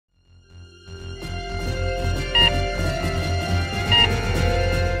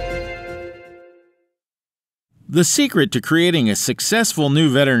The secret to creating a successful new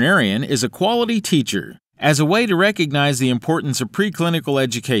veterinarian is a quality teacher. As a way to recognize the importance of preclinical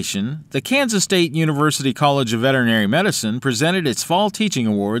education, the Kansas State University College of Veterinary Medicine presented its Fall Teaching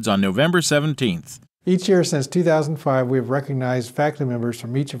Awards on November 17th. Each year since 2005, we have recognized faculty members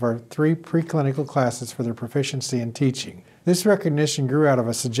from each of our 3 preclinical classes for their proficiency in teaching. This recognition grew out of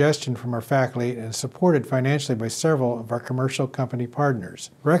a suggestion from our faculty and is supported financially by several of our commercial company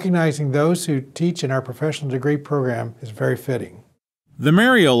partners. Recognizing those who teach in our professional degree program is very fitting. The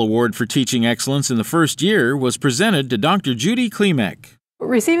Mariel Award for Teaching Excellence in the first year was presented to Dr. Judy Klimek.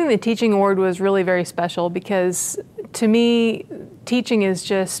 Receiving the teaching award was really very special because, to me, teaching is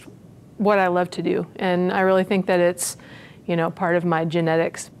just what I love to do, and I really think that it's, part of my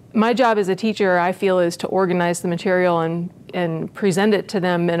genetics. My job as a teacher, I feel, is to organize the material and present it to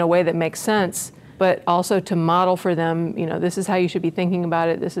them in a way that makes sense, but also to model for them, this is how you should be thinking about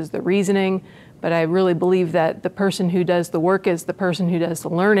it, this is the reasoning. But I really believe that the person who does the work is the person who does the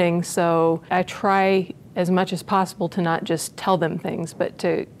learning, so I try as much as possible to not just tell them things, but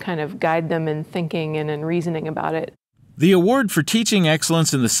to kind of guide them in thinking and in reasoning about it. The award for teaching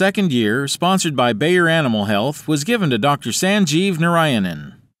excellence in the second year, sponsored by Bayer Animal Health, was given to Dr. Sanjeev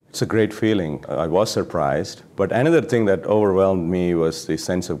Narayanan. It's a great feeling. I was surprised, but another thing that overwhelmed me was the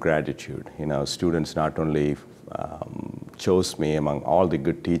sense of gratitude. Students not only chose me among all the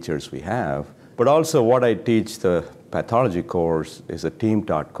good teachers we have, but also what I teach, the pathology course, is a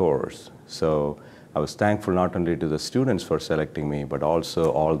team-taught course. So I was thankful not only to the students for selecting me, but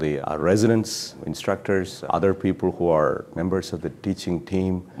also all the residents, instructors, other people who are members of the teaching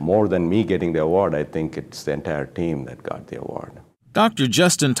team. More than me getting the award, I think it's the entire team that got the award. Dr.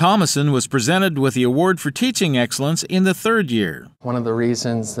 Justin Thomason was presented with the Award for Teaching Excellence in the third year. One of the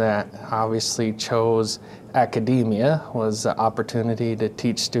reasons that I obviously chose academia was the opportunity to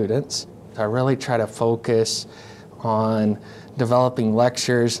teach students. I really try to focus on developing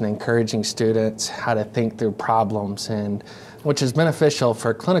lectures and encouraging students how to think through problems, and which is beneficial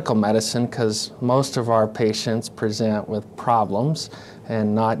for clinical medicine because most of our patients present with problems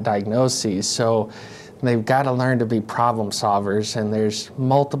and not diagnoses. So they've got to learn to be problem solvers, and there's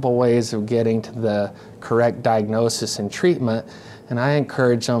multiple ways of getting to the correct diagnosis and treatment, and I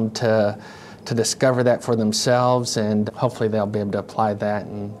encourage them to discover that for themselves, and hopefully they'll be able to apply that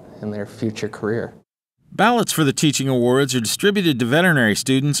in their future career. Ballots for the Teaching Awards are distributed to veterinary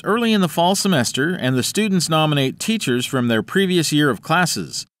students early in the fall semester, and the students nominate teachers from their previous year of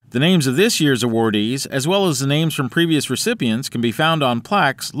classes. The names of this year's awardees, as well as the names from previous recipients, can be found on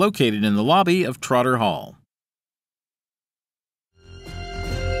plaques located in the lobby of Trotter Hall.